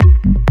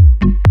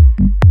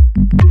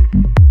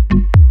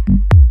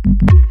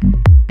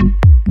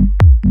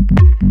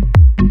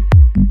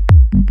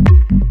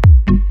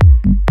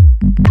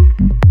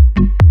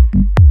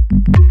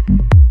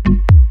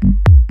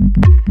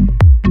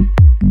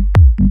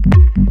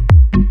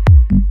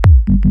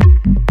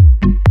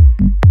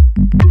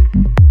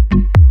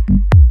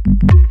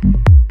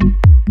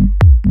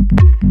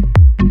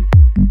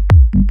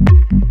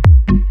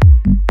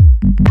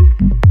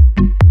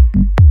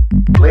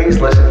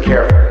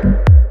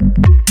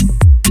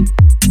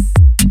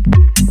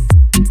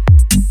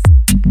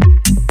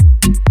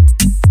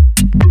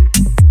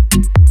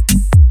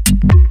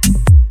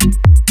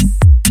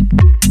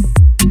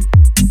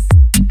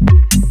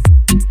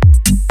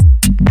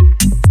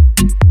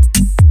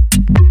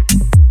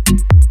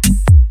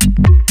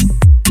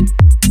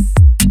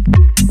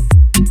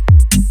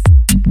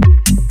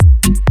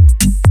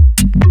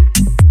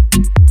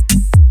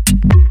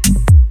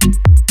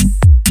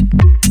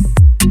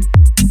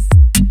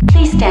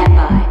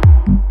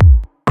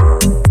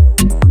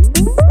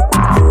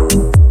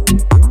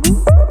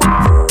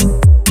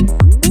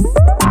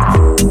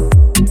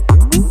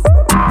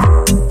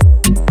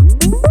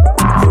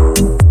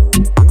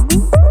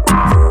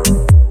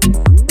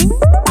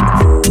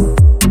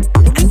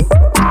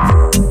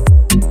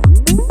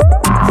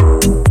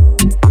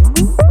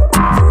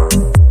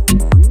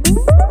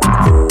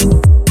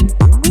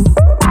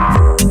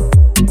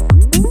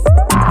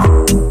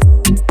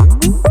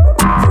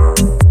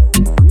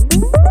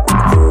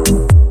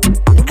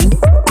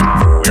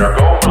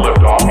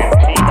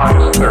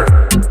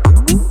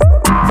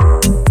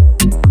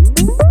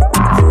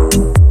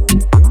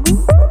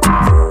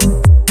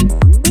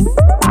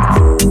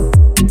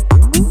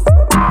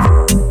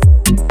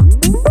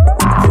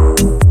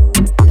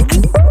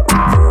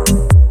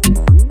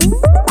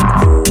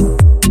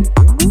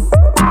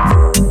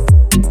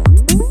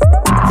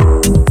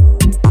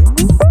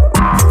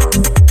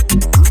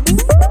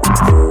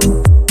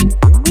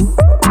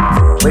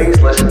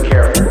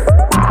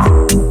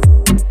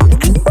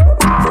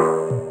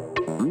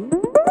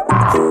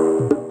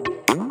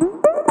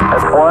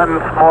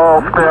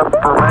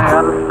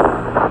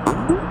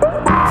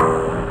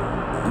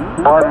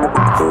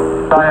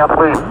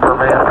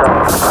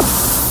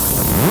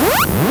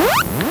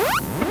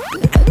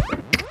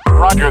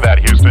Roger that,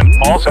 Houston.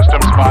 All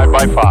systems 5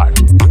 by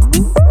 5.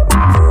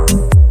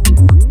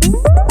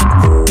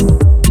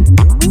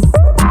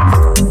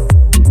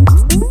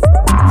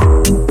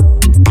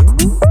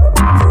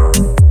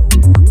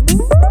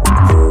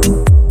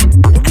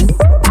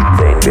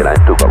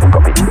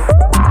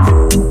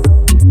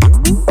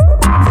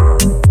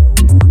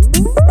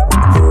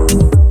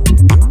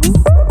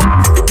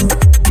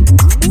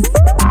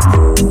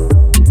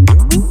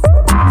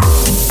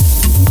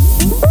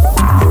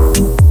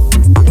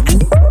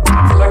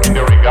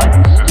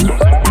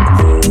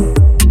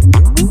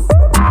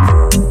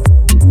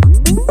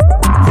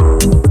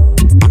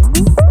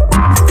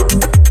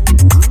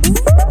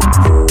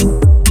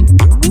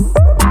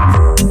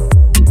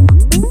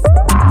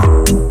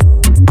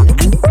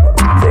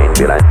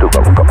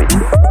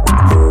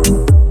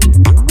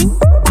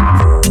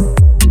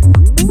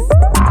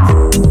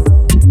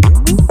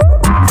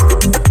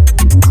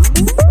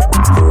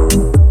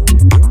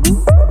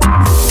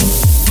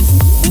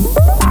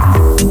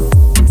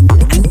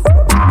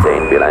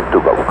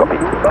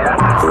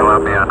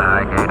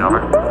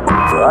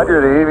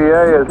 Roger, the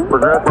EVA is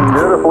progressing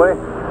beautifully.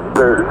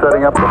 They're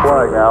setting up the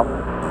flag now.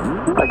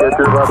 I guess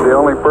you're about the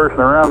only person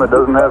around that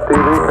doesn't have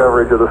TV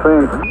coverage of the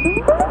scene.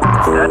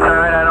 That's all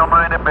right, I don't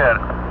mind a bit.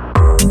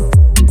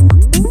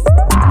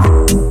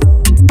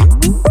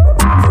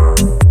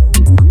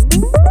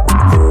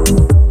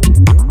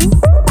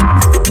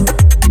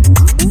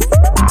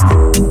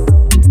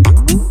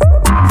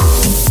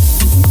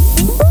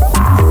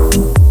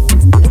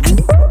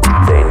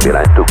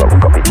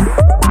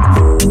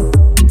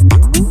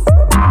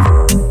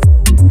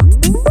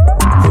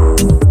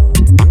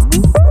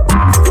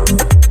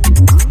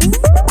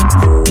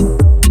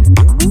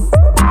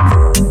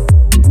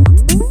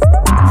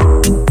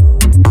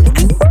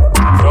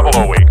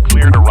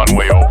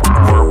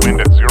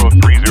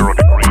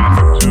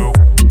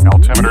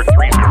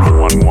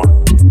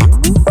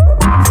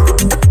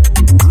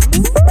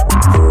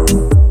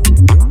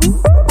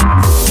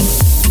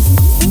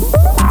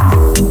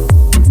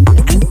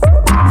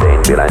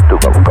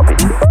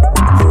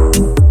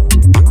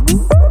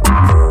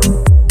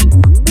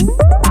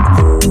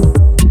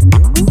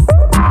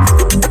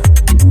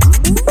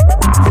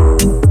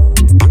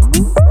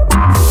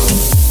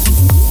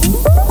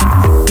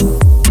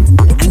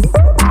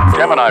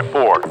 Gemini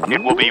 4,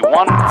 it will be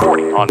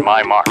 1:40 on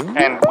my mark,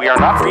 and we are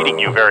not reading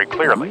you very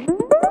clearly.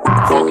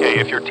 Okay,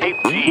 if your tape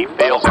G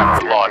fails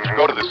after launch,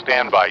 go to the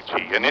standby G,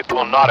 and it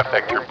will not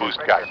affect your boost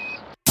guidance.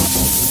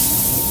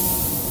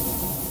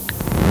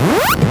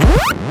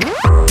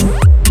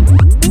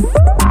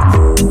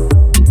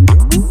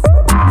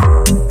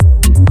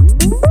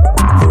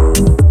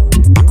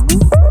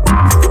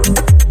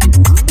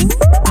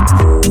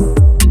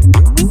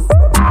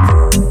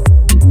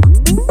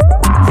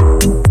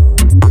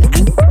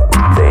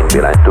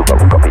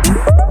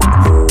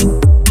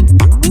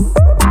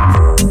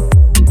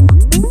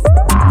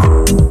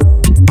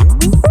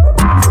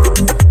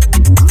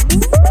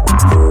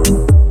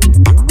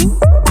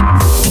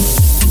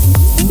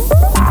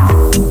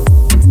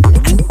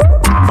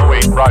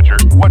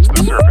 What's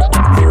the surface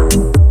temperature?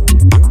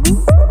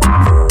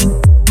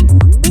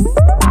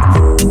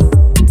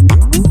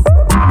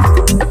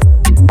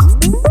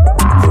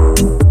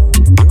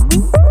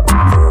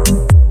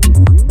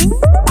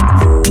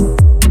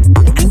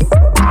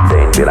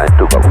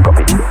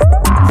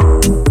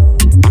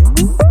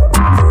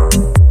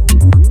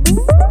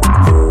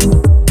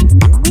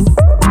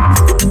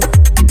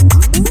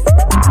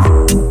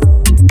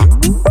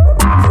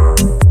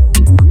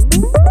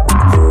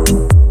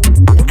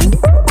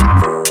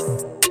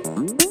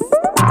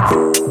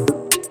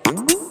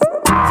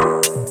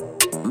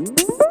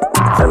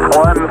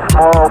 One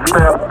small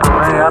step for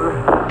man,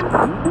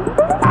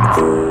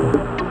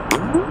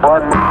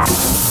 one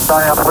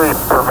giant leap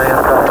for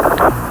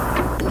mankind.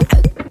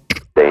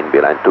 Dane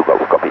Beeline 2 go,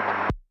 copy.